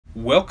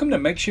Welcome to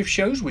Makeshift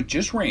Shows with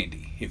Just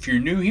Randy. If you're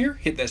new here,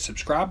 hit that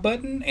subscribe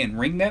button and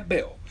ring that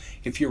bell.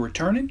 If you're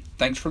returning,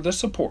 thanks for the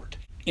support.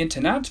 In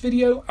tonight's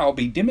video, I'll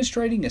be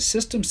demonstrating a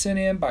system sent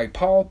in by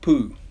Paul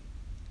P.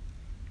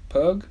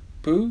 How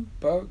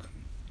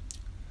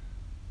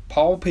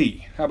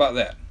about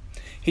that?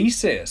 He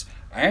says,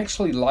 I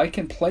actually like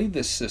and play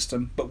this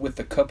system, but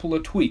with a couple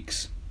of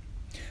tweaks.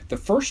 The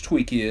first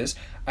tweak is,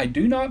 I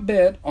do not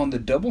bet on the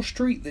double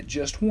street that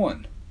just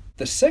won.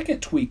 The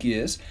second tweak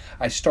is,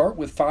 I start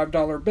with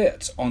 $5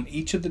 bets on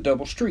each of the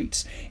double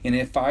streets, and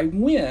if I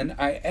win,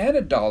 I add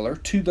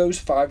 $1 to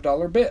those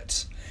 $5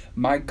 bets.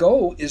 My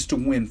goal is to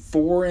win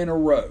 4 in a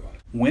row.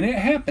 When it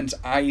happens,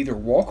 I either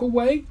walk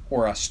away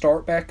or I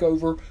start back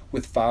over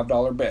with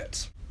 $5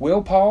 bets.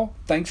 Well, Paul,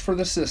 thanks for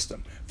the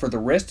system. For the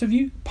rest of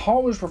you,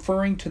 Paul is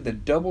referring to the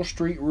double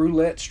street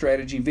roulette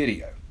strategy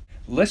video.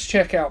 Let's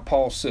check out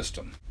Paul's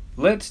system.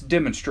 Let's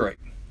demonstrate.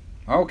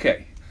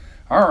 Okay.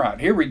 All right,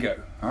 here we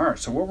go. All right,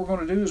 so what we're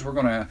going to do is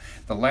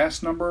the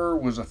last number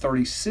was a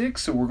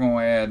 36, so we're going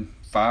to add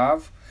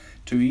 5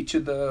 to each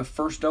of the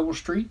first double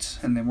streets,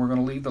 and then we're going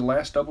to leave the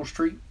last double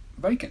street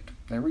vacant.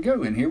 There we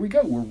go, and here we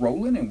go. We're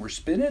rolling and we're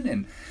spinning,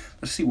 and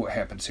let's see what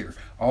happens here.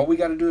 All we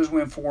got to do is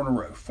win 4 in a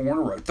row. 4 in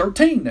a row.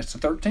 13, that's the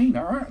 13.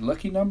 All right,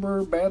 lucky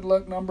number, bad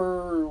luck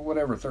number,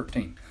 whatever,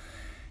 13.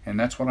 And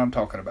that's what I'm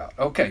talking about.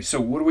 Okay, so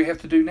what do we have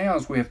to do now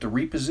is we have to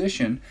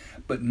reposition,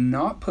 but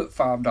not put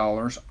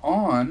 $5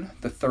 on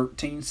the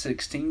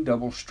 13-16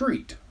 double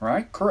street,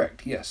 right?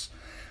 Correct, yes.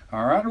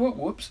 All right,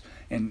 whoops.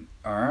 And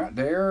all right,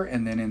 there,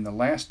 and then in the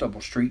last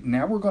double street,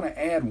 now we're going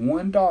to add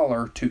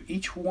 $1 to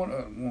each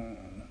one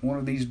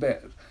of these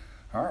bets.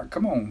 All right,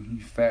 come on,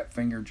 you fat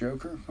finger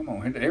joker. Come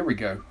on, there we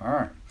go. All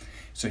right,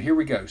 so here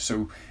we go.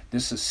 So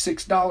this is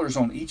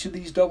 $6 on each of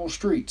these double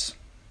streets.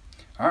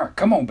 All right,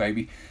 come on,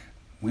 baby.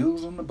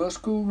 Wheels on the bus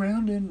go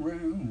round and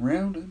round,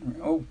 round and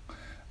round.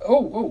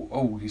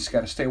 Oh, he's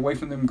got to stay away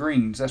from them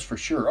greens, that's for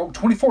sure. Oh,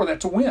 24,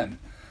 that's a win.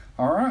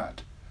 All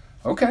right.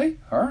 Okay,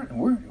 all right,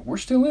 we're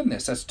still in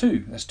this. That's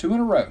 2. That's 2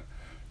 in a row.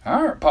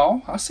 All right,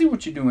 Paul, I see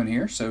what you're doing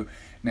here. So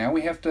now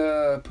we have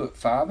to put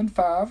 5 and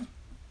 5,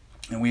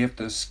 and we have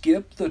to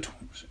skip the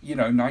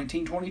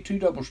 1922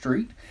 double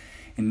street.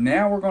 And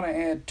now we're going to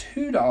add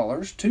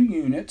 $2, 2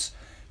 units,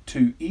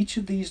 to each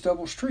of these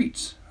double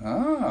streets.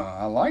 Ah,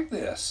 I like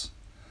this.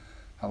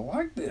 I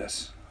like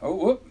this. Oh,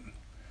 whoop.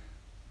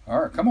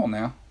 All right, come on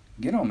now.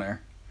 Get on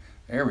there.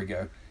 There we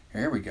go.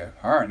 There we go.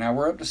 All right, now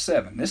we're up to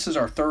 7. This is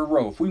our third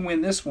row. If we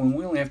win this one,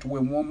 we only have to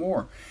win 1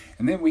 more.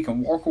 And then we can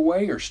walk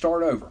away or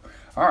start over.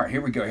 All right, here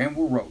we go. And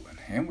we're rolling.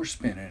 And we're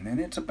spinning. And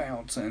it's a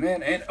bouncing.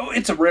 And oh,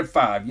 it's a red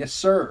 5. Yes,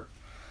 sir.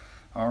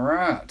 All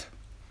right.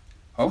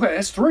 Okay,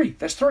 that's 3.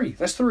 That's 3.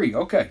 That's 3.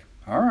 Okay.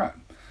 All right.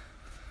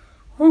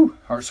 Whew.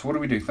 All right, so what do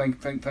we do?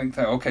 Think.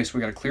 Okay, so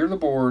we got to clear the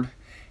board.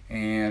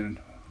 And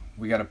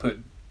we got to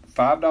put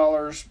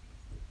 $5.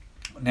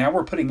 Now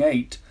we're putting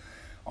 8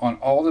 on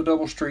all the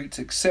double streets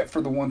except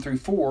for the 1 through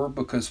 4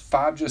 because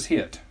 5 just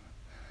hit.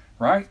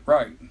 Right.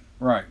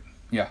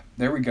 Yeah,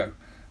 there we go.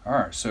 All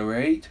right, so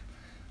 8.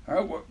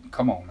 Oh, well,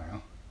 come on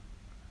now.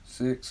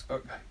 6.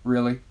 Okay,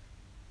 really?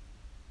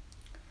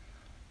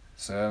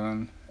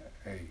 7,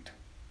 8.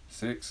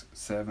 6,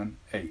 7,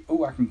 8.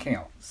 Oh, I can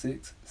count.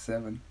 6,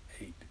 7,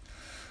 8.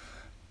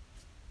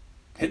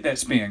 Hit that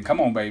spin. Come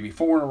on, baby.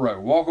 4 in a row.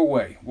 Walk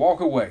away. Walk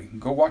away.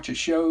 Go watch a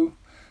show.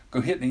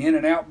 Go hit the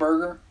In-N-Out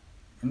Burger.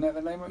 Isn't that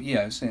the name of it?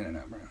 Yeah, it's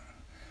In-N-Out Burger.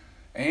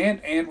 And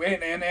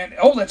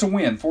oh, that's a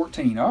win.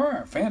 14. All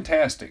right,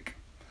 fantastic.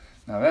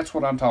 Now that's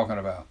what I'm talking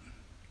about.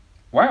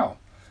 Wow.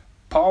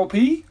 Paul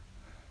P.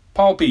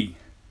 All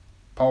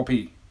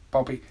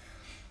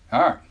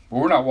right.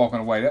 Well, we're not walking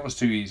away. That was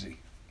too easy.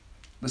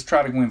 Let's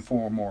try to win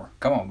 4 more.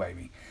 Come on,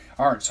 baby.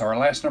 All right, so our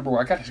last number,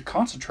 I got to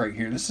concentrate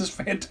here. This is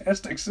a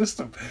fantastic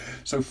system.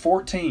 So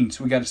 14,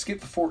 so we got to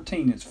skip the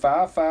 14. It's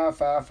 5, 5,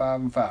 5,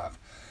 5, and 5.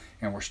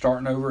 And we're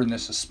starting over, and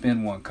this is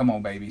spin 1. Come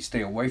on, baby.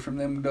 Stay away from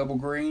them double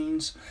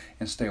greens,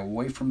 and stay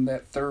away from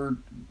that third.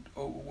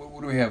 Oh,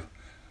 what do we have?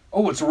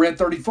 Oh, it's a red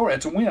 34.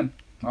 That's a win.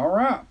 All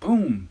right,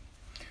 boom.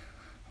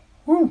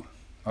 Woo.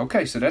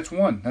 Okay, so that's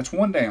 1. That's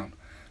 1 down.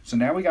 So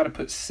now we got to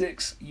put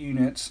 6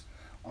 units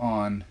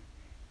on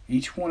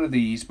each one of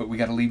these, but we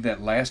got to leave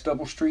that last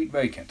double street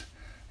vacant.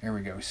 There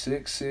we go.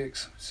 6,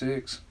 6,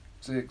 6,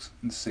 6,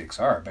 and 6.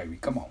 All right, baby.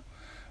 Come on.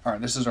 All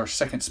right, this is our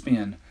second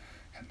spin.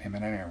 God damn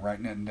it, I ain't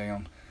writing nothing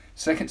down.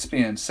 Second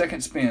spin,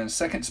 second spin,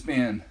 second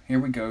spin. Here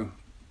we go.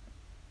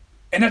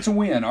 And that's a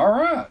win. All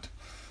right.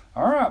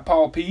 All right,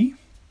 Paul P.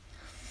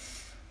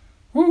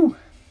 Woo.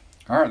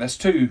 All right, that's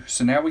 2.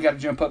 So now we got to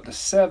jump up to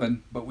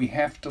 7, but we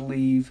have to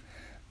leave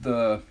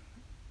the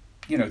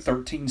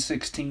 13,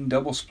 16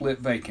 double split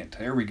vacant.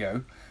 There we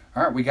go.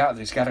 All right, we got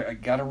this. Got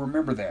to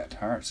remember that.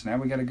 All right, so now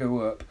we got to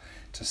go up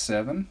to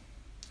 7.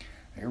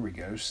 There we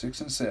go, 6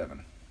 and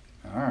 7.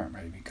 All right,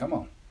 baby, come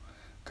on.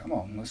 Come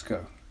on, let's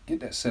go. Get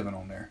that 7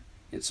 on there.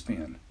 Hit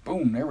spin.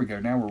 Boom, there we go.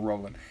 Now we're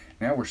rolling.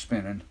 Now we're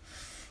spinning.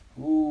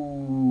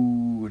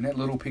 Ooh, and that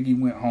little piggy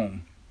went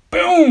home.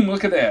 Boom,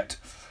 look at that.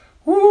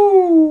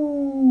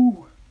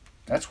 Woo!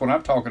 That's what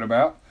I'm talking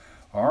about.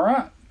 All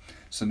right.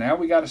 So now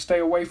we got to stay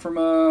away from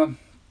the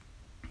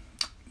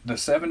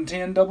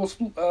 7-10 double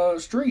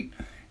street.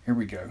 Here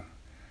we go.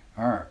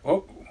 All right. Oh,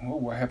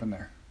 what happened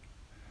there?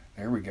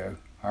 There we go.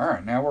 All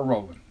right, now we're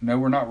rolling. No,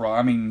 we're not rolling.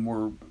 I mean,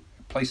 we're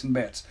placing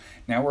bets.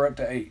 Now we're up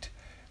to 8.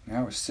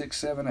 Now it's 6,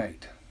 7,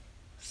 8.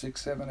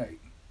 6, 7, 8.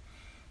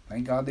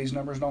 Thank God these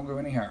numbers don't go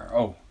any higher.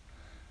 Oh.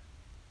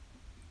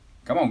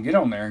 Come on, get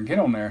on there and get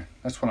on there.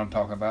 That's what I'm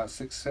talking about.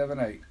 6, 7,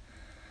 8.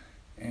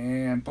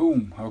 And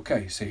boom.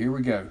 Okay, so here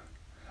we go.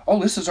 Oh,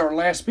 this is our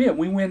last bit.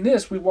 We win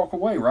this, we walk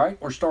away, right?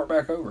 Or start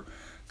back over.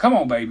 Come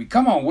on, baby.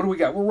 Come on. What do we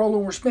got? We're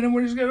rolling. We're spinning.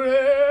 We're just going.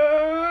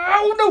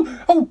 Oh, no.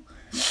 Oh.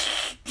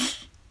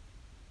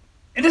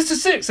 And it's a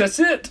 6. That's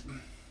it.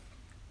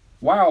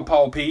 Wow,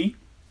 Paul P.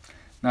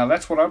 Now,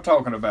 that's what I'm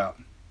talking about.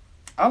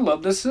 I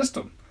love this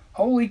system.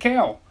 Holy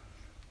cow.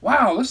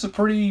 Wow, this is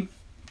pretty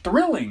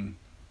thrilling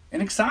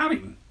and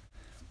exciting.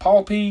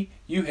 Paul P.,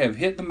 you have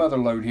hit the mother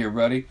lode here,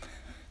 buddy.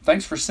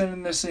 Thanks for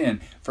sending this in.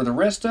 For the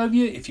rest of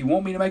you, if you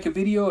want me to make a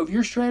video of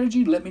your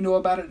strategy, let me know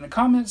about it in the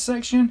comments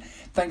section.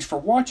 Thanks for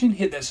watching.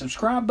 Hit that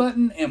subscribe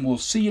button, and we'll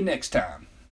see you next time.